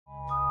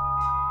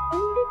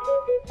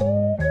Hi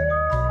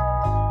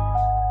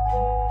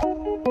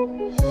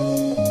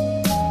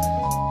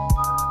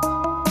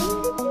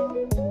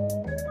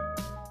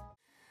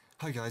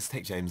guys,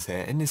 Tech James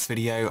here. In this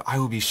video I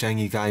will be showing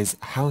you guys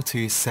how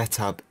to set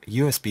up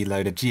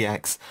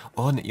USBLoaderGX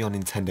on your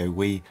Nintendo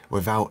Wii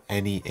without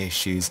any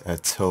issues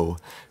at all.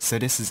 So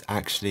this is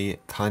actually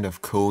kind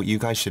of cool. You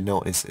guys should know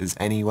what this is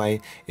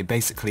anyway. It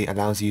basically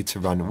allows you to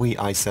run Wii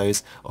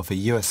ISOs off a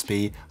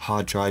USB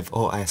hard drive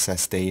or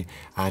SSD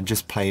and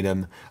just play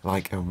them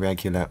like a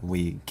regular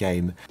Wii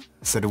game.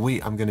 So the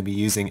Wii I'm going to be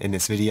using in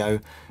this video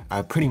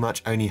pretty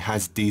much only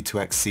has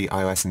D2XC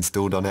iOS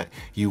installed on it.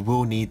 You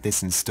will need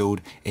this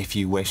installed if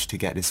you wish to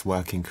get this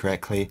working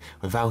correctly.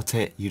 Without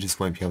it, you just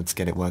won't be able to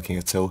get it working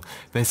at all.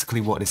 Basically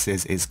what this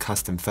is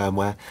custom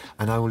firmware,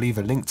 and I will leave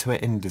a link to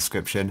it in the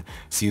description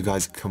so you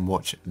guys can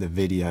watch the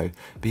video.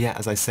 But yeah,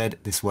 as I said,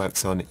 this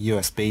works on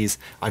USBs.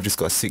 I've just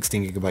got a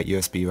 16GB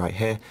USB right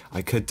here.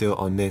 I could do it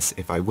on this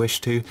if I wish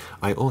to.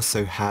 I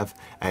also have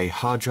a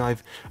hard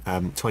drive,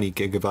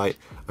 20GB.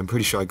 I'm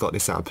pretty sure I got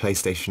this out of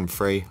PlayStation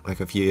 3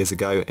 like a few years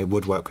ago. It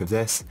would work with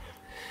this.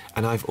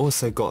 And I've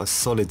also got a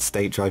solid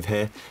state drive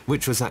here,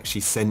 which was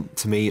actually sent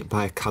to me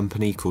by a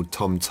company called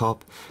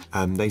TomTop.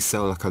 They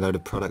sell like a load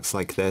of products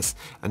like this,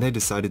 and they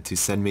decided to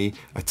send me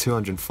a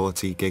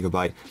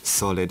 240GB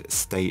solid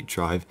state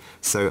drive.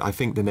 So I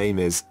think the name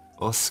is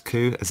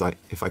Osku,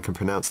 if I can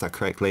pronounce that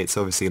correctly. It's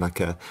obviously like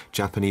a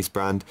Japanese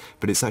brand,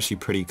 but it's actually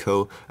pretty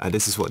cool.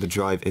 This is what the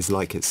drive is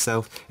like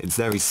itself. It's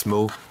very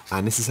small,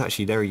 and this is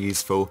actually very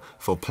useful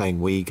for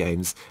playing Wii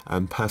games.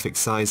 Perfect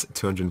size,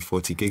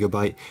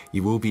 240GB.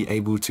 You will be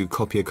able to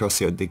copy across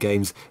the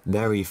games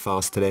very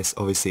fast to this.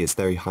 Obviously it's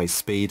very high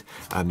speed.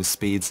 The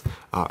speeds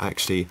are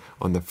actually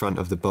on the front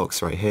of the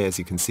box right here. As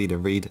you can see, the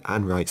read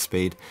and write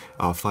speed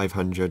are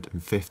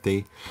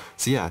 550.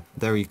 So yeah,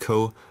 very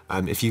cool.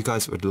 If you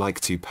guys would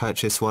like to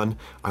purchase one,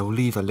 I will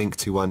leave a link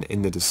to one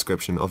in the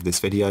description of this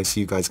video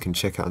so you guys can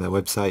check out their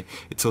website.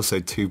 It's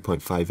also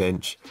 2.5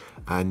 inch,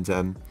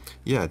 and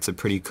yeah, it's a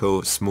pretty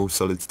cool small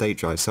solid state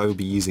drive, so I will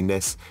be using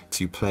this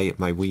to play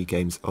my Wii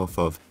games off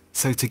of.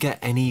 So to get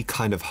any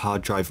kind of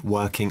hard drive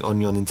working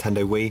on your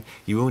Nintendo Wii,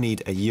 you will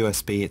need a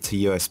USB to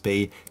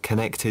USB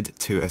connected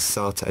to a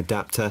SATA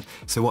adapter.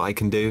 So what I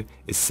can do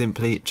is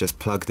simply just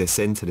plug this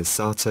into the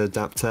SATA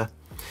adapter,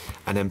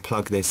 and then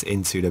plug this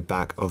into the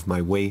back of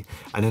my Wii,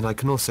 and then I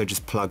can also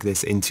just plug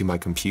this into my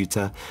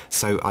computer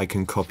so I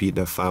can copy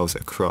the files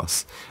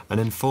across. And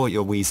then for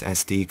your Wii's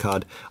SD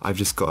card, I've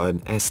just got an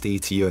SD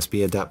to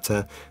USB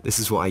adapter. This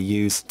is what I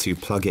use to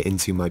plug it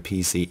into my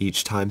PC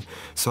each time,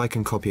 so I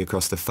can copy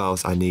across the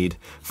files I need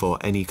for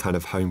any kind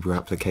of homebrew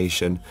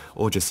application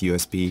or just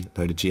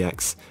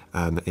USBLoaderGX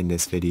in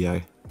this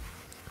video.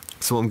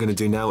 So what I'm going to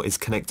do now is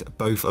connect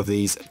both of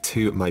these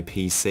to my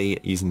PC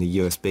using the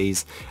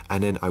USBs,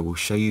 and then I will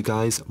show you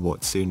guys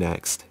what to do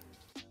next.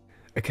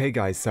 Okay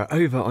guys, so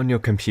over on your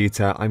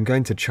computer, I'm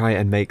going to try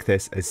and make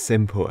this as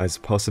simple as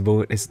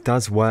possible. This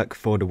does work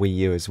for the Wii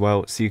U as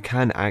well, so you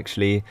can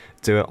actually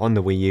do it on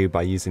the Wii U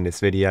by using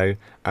this video,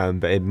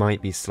 but it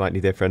might be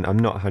slightly different. I'm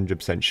not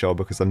 100% sure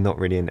because I'm not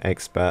really an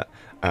expert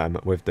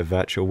with the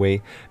virtual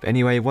Wii. But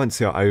anyway, once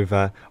you're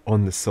over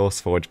on the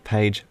SourceForge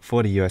page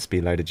for the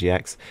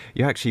USBLoaderGX,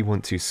 you actually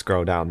want to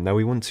scroll down. Now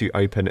we want to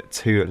open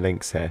two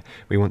links here.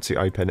 We want to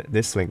open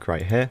this link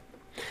right here.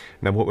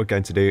 Now what we're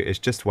going to do is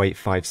just wait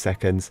 5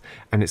 seconds,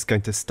 and it's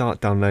going to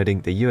start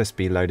downloading the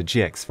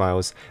USBLoaderGX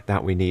files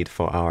that we need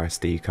for our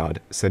SD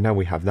card. So now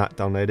we have that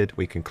downloaded,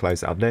 we can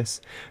close out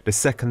this. The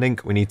second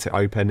link we need to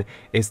open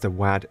is the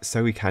WAD,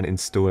 so we can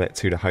install it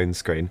to the home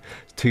screen.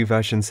 Two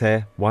versions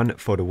here, one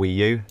for the Wii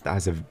U that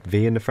has a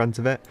V in the front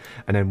of it,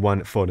 and then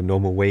one for the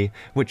normal Wii,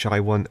 which I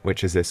want,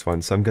 which is this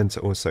one. So I'm going to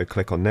also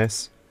click on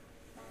this.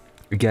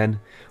 Again,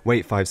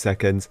 wait 5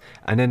 seconds,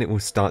 and then it will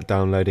start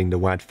downloading the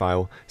WAD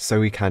file so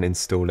we can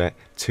install it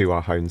to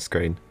our home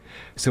screen.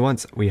 So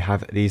once we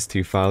have these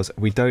two files,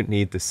 we don't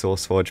need the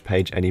SourceForge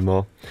page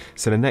anymore.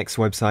 So the next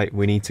website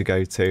we need to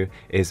go to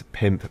is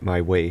Pimp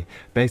My Wii.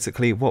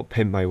 Basically what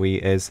Pimp My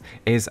Wii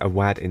is a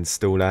WAD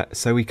installer,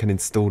 so we can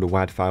install the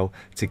WAD file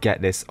to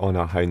get this on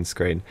our home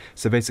screen.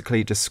 So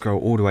basically just scroll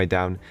all the way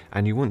down,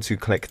 and you want to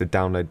click the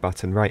download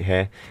button right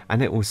here,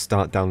 and it will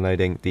start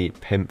downloading the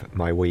Pimp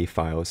My Wii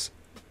files.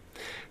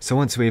 So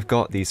once we've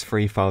got these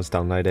 3 files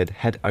downloaded,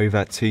 head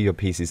over to your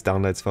PC's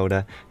downloads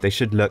folder. They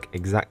should look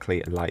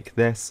exactly like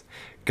this.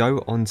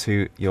 Go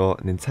onto your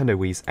Nintendo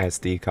Wii's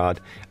SD card,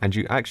 and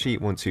you actually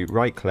want to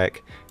right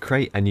click,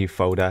 create a new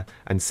folder,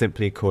 and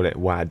simply call it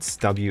WADS,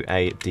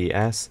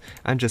 W-A-D-S,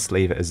 and just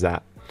leave it as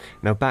that.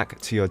 Now back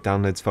to your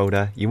downloads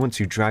folder, you want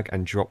to drag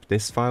and drop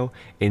this file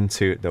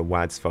into the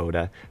WADS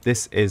folder.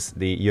 This is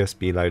the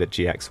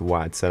USBLoaderGX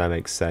WAD, so that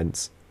makes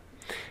sense.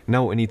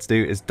 Now what we need to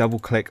do is double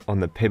click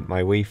on the Pimp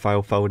My Wii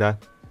file folder,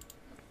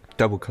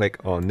 double click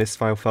on this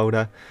file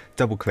folder,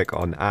 double click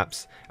on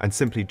apps, and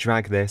simply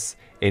drag this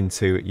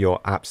into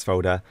your apps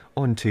folder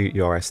onto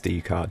your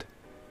SD card.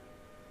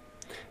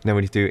 Now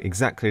we need to do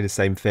exactly the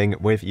same thing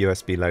with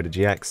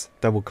USBLoaderGX.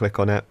 Double click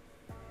on it,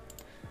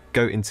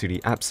 go into the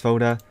apps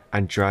folder,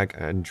 and drag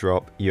and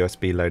drop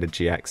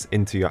USBLoaderGX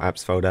into your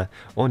apps folder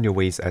on your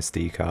Wii's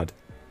SD card.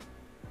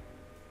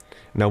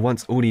 Now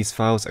once all these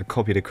files are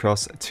copied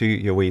across to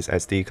your Wii's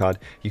SD card,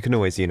 you can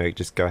always,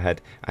 just go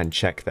ahead and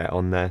check they're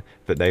on there,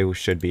 but they all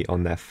should be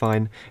on there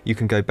fine. You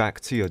can go back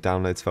to your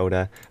downloads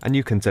folder and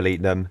you can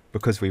delete them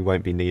because we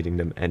won't be needing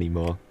them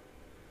anymore.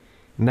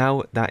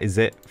 Now that is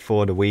it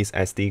for the Wii's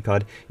SD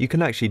card. You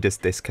can actually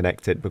just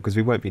disconnect it because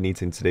we won't be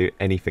needing to do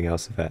anything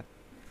else with it.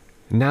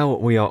 Now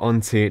we are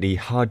onto the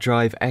hard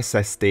drive,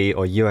 SSD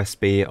or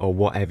USB or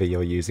whatever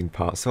you're using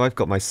part. So I've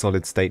got my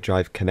solid state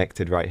drive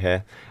connected right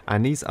here,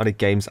 and these are the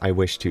games I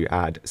wish to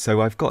add.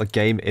 So I've got a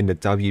game in the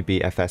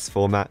WBFS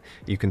format.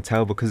 You can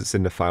tell because it's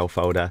in the file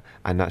folder,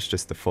 and that's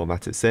just the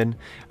format it's in.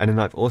 And then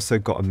I've also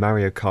got a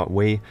Mario Kart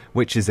Wii,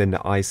 which is in the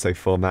ISO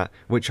format,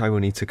 which I will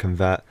need to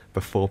convert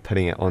before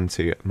putting it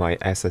onto my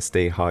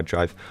SSD hard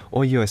drive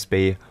or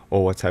USB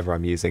or whatever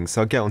I'm using.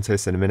 So I'll get onto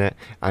this in a minute,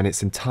 and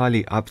it's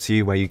entirely up to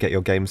you where you get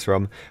your games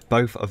from.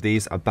 Both of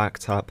these are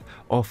backed up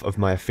off of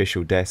my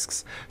official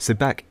discs. So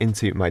back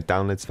into my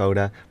downloads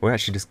folder, we're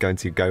actually just going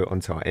to go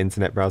onto our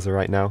internet browser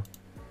right now.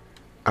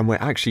 And we're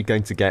actually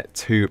going to get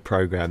two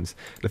programs.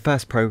 The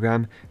first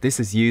program, this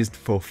is used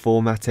for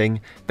formatting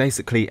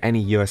basically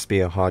any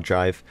USB or hard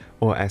drive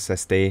or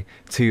SSD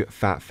to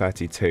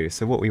FAT32.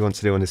 So what we want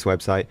to do on this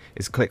website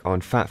is click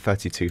on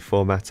FAT32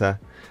 Formatter.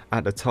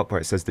 At the top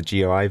where it says the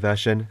GUI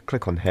version,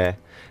 click on here,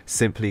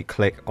 simply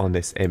click on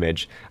this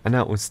image, and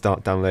that will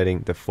start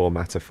downloading the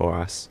formatter for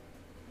us.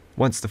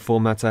 Once the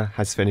formatter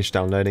has finished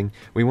downloading,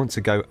 we want to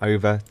go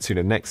over to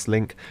the next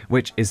link,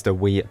 which is the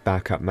Wii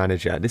Backup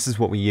Manager. This is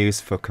what we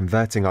use for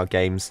converting our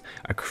games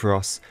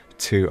across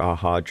to our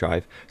hard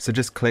drive. So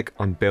just click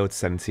on Build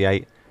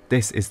 78.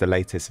 This is the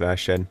latest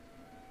version.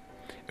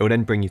 It will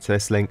then bring you to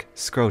this link,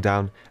 scroll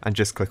down and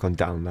just click on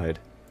Download.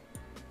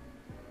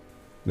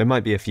 There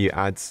might be a few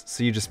ads,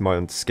 so you just might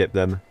want to skip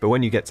them, but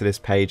when you get to this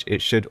page,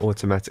 it should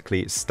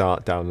automatically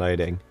start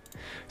downloading.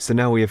 So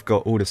now we have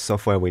got all the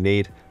software we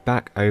need.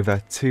 Back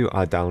over to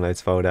our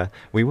downloads folder,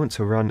 we want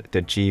to run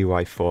the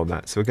GUI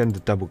format. So we're going to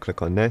double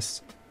click on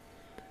this,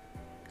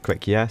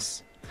 click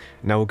yes.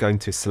 Now we're going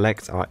to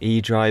select our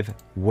E drive,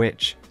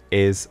 which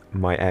is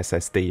my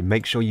SSD.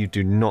 Make sure you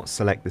do not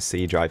select the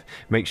C drive.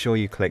 Make sure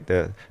you click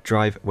the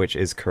drive which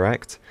is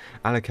correct.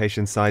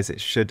 Allocation size,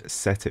 it should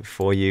set it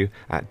for you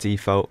at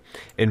default.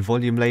 In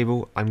volume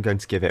label, I'm going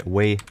to give it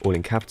Wii, all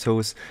in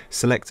capitals.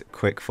 Select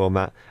quick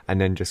format and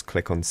then just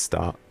click on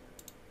start.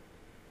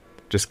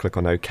 Just click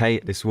on OK.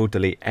 This will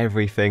delete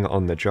everything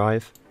on the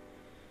drive.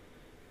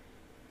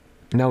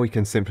 Now we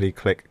can simply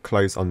click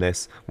close on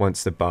this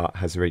once the bar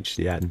has reached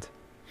the end.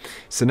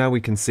 So now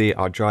we can see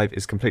our drive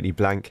is completely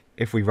blank.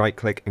 If we right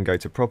click and go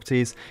to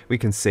properties, we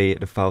can see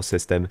the file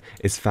system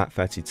is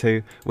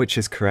FAT32, which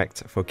is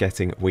correct for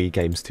getting Wii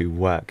games to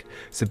work.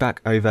 So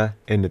back over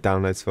in the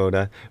downloads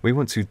folder, we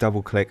want to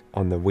double click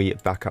on the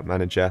Wii Backup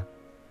Manager.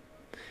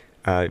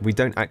 We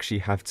don't actually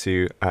have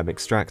to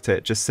extract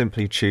it, just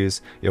simply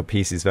choose your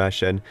PC's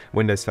version,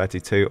 Windows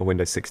 32 or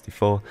Windows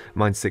 64.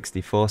 Mine's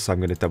 64, so I'm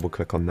going to double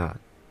click on that.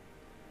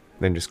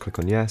 Then just click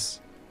on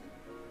yes.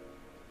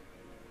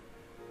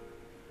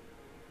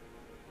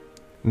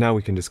 Now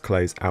we can just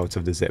close out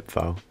of the zip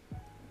file.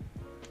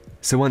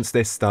 So once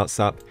this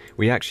starts up,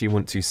 we actually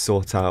want to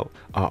sort out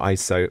our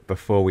ISO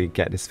before we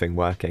get this thing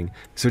working.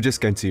 So we're just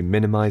going to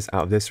minimize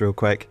out of this real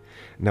quick.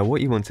 Now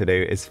what you want to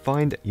do is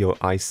find your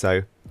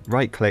ISO,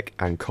 right click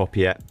and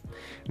copy it.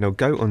 Now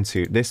go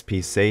onto this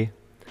PC,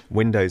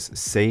 Windows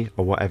C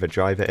or whatever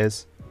drive it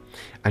is,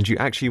 and you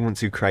actually want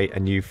to create a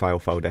new file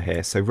folder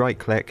here. So right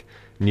click,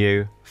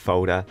 new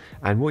folder,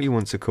 and what you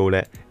want to call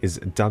it is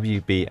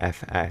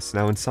WBFS.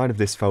 Now inside of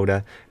this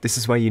folder, this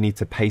is where you need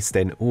to paste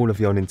in all of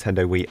your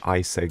Nintendo Wii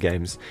ISO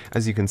games.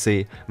 As you can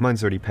see,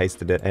 mine's already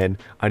pasted it in.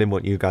 I didn't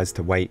want you guys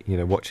to wait,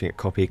 watching it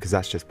copy, because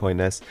that's just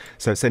pointless.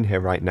 So it's in here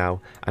right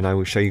now, and I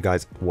will show you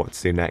guys what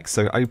to do next.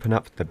 So open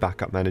up the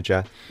backup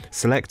manager,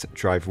 select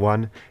drive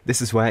 1.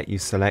 This is where you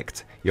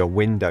select your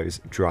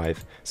Windows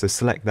drive. So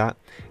select that.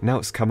 Now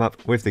it's come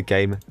up with the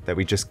game that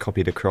we just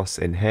copied across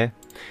in here.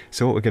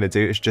 So what we're going to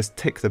do is just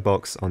tick the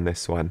box on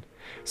this one.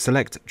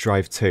 Select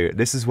drive 2.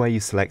 This is where you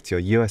select your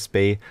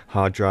USB,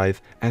 hard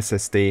drive,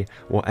 SSD,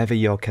 whatever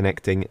you're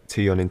connecting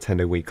to your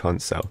Nintendo Wii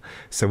console.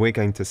 So we're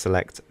going to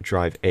select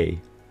drive E.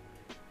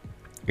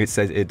 It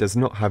says it does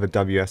not have a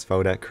WS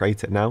folder.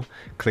 Create it now.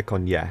 Click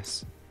on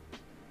yes.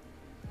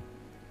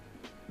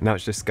 Now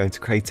it's just going to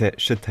create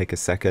it, should take a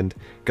second.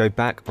 Go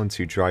back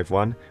onto drive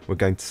 1, we're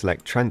going to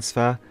select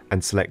transfer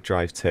and select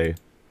drive 2.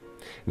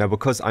 Now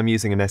because I'm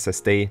using an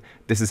SSD,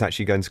 this is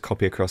actually going to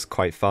copy across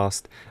quite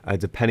fast.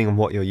 Depending on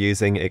what you're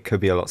using, it could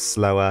be a lot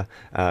slower,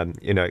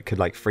 it could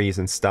like freeze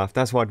and stuff.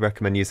 That's why I'd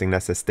recommend using an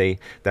SSD.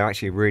 They're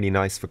actually really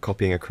nice for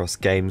copying across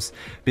games.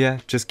 But yeah,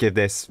 just give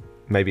this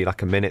maybe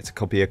like a minute to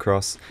copy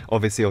across.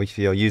 Obviously, if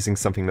you're using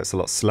something that's a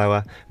lot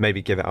slower,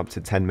 maybe give it up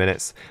to 10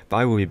 minutes. But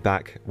I will be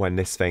back when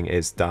this thing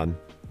is done.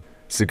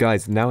 So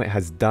guys, now it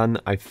has done.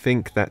 I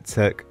think that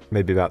took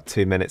maybe about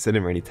 2 minutes. It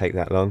didn't really take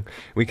that long.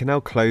 We can now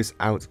close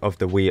out of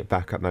the Wii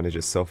Backup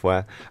Manager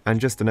software.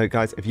 And just a note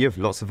guys, if you have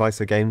lots of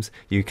ISO games,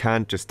 you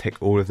can just tick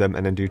all of them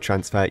and then do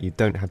transfer. You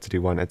don't have to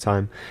do one at a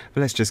time.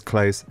 But let's just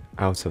close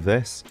out of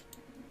this.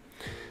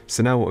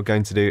 So now what we're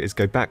going to do is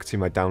go back to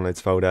my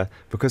downloads folder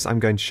because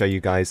I'm going to show you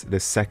guys the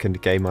second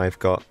game I've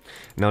got.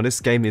 Now this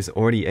game is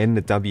already in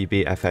the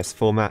WBFS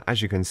format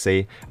as you can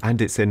see,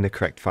 and it's in the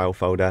correct file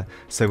folder.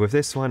 So with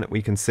this one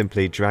we can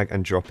simply drag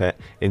and drop it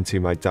into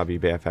my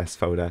WBFS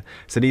folder.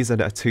 So these are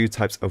the two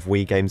types of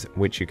Wii games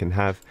which you can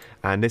have,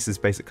 and this is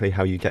basically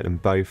how you get them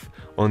both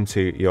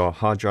onto your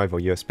hard drive or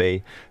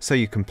USB so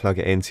you can plug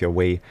it into your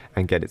Wii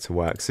and get it to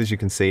work. So as you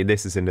can see,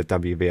 this is in the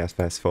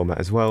WBFS format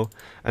as well,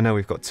 and now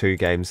we've got two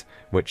games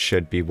which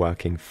should be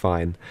working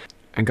fine.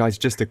 And guys,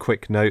 just a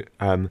quick note,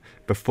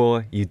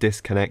 before you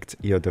disconnect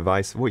your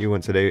device, what you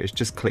want to do is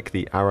just click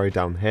the arrow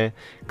down here,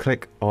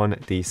 click on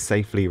the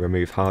safely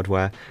remove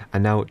hardware,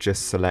 and now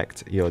just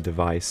select your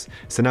device.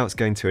 So now it's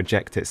going to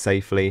eject it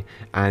safely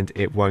and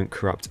it won't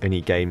corrupt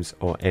any games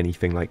or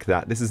anything like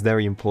that. This is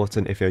very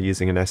important if you're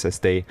using an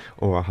SSD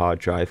or a hard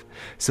drive.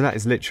 So that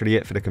is literally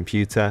it for the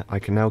computer. I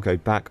can now go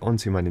back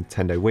onto my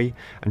Nintendo Wii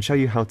and show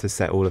you how to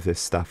set all of this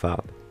stuff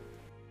up.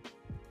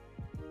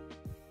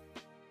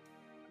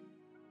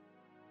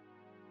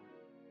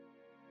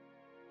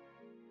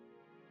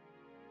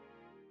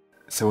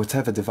 So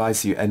whatever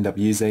device you end up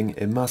using,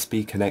 it must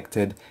be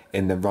connected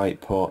in the right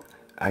port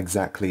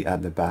exactly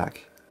at the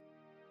back.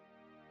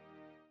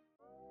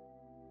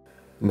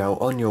 Now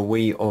on your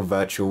Wii or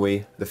Virtual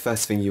Wii, the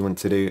first thing you want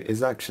to do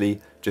is actually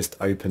just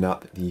open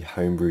up the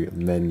homebrew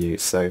menu.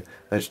 So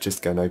let's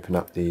just go and open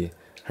up the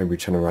homebrew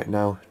channel right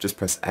now. Just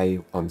press A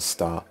on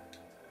start.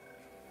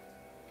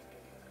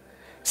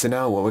 So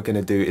now what we're going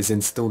to do is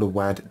install the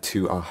WAD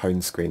to our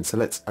home screen. So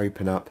let's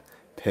open up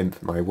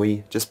Pimp My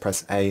Wii, just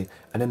press A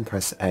and then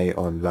press A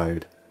on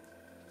load.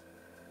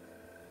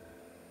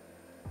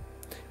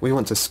 We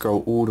want to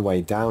scroll all the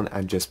way down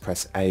and just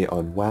press A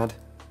on WAD.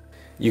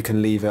 You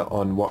can leave it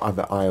on what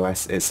other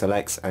iOS it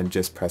selects and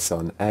just press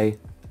on A.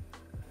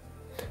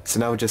 So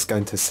now we're just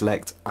going to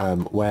select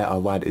where our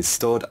WAD is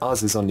stored.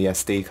 Ours is on the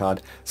SD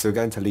card, so we're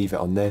going to leave it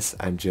on this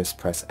and just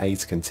press A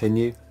to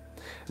continue.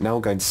 Now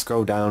we're going to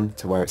scroll down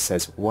to where it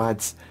says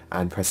WADs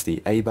and press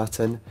the A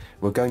button.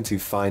 We're going to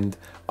find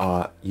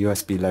our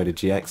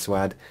USBLoaderGX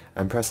WAD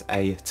and press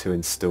A to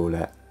install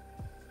it.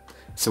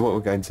 So what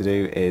we're going to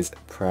do is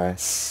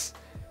press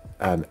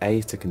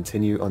A to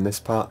continue on this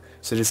part.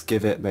 So just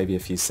give it maybe a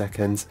few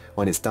seconds.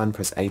 When it's done,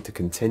 press A to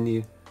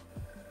continue.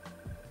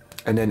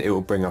 And then it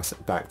will bring us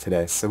back to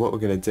this. So what we're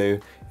going to do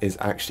is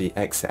actually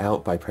exit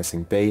out by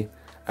pressing B.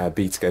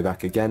 B to go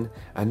back again,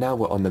 and now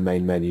we're on the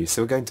main menu,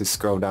 so we're going to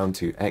scroll down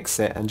to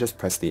exit and just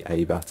press the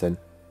A button.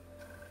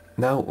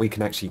 Now we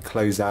can actually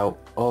close out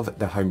of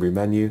the homebrew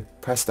menu,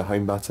 press the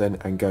home button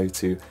and go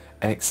to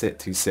exit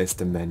to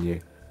system menu.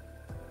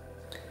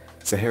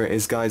 So here it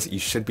is guys, you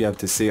should be able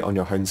to see it on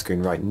your home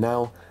screen right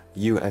now,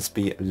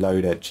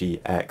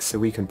 USBLoaderGX. So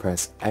we can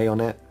press A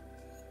on it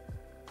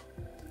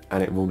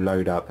and it will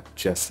load up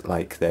just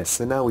like this.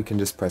 So now we can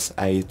just press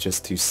A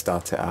just to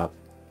start it up.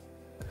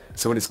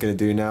 So what it's going to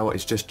do now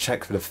is just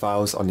check for the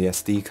files on the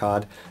SD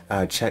card,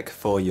 check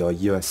for your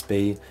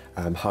USB,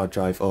 hard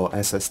drive or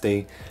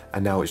SSD,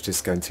 and now it's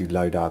just going to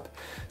load up.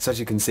 So as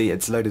you can see,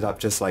 it's loaded up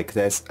just like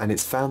this, and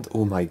it's found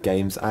all my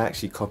games. I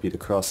actually copied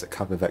across a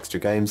couple of extra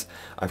games.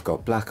 I've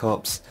got Black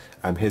Ops,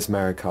 here's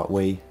Mario Kart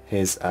Wii,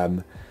 here's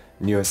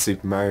newest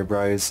Super Mario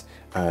Bros,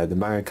 the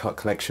Mario Kart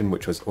collection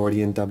which was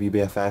already in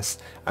WBFS,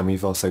 and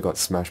we've also got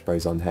Smash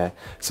Bros on here.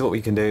 So what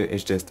we can do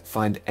is just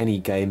find any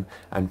game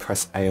and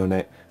press A on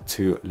it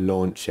to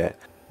launch it.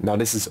 Now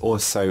this is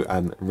also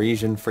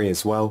region free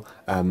as well.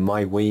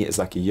 My Wii is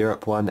like a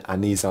Europe one,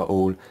 and these are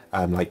all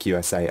like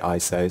USA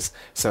ISOs.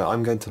 So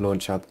I'm going to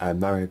launch up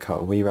Mario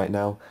Kart Wii right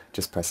now.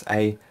 Just press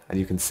A and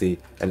you can see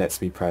it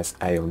lets me press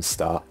A on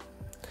start.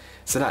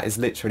 So that is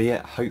literally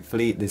it.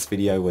 Hopefully this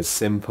video was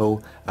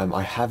simple.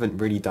 I haven't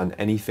really done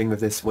anything with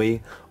this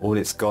Wii. All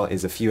it's got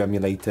is a few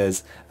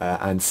emulators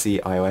and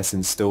iOS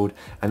installed,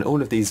 and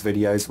all of these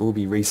videos will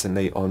be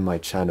recently on my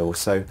channel.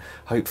 So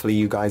hopefully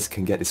you guys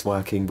can get this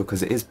working,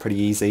 because it is pretty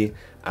easy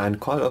and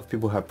quite a lot of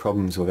people have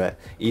problems with it,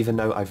 even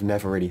though I've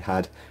never really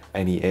had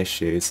any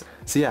issues.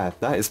 So yeah,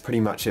 that is pretty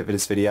much it for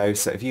this video.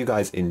 So if you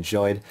guys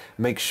enjoyed,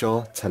 make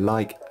sure to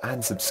like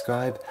and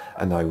subscribe,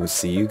 and I will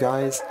see you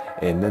guys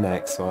in the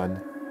next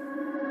one.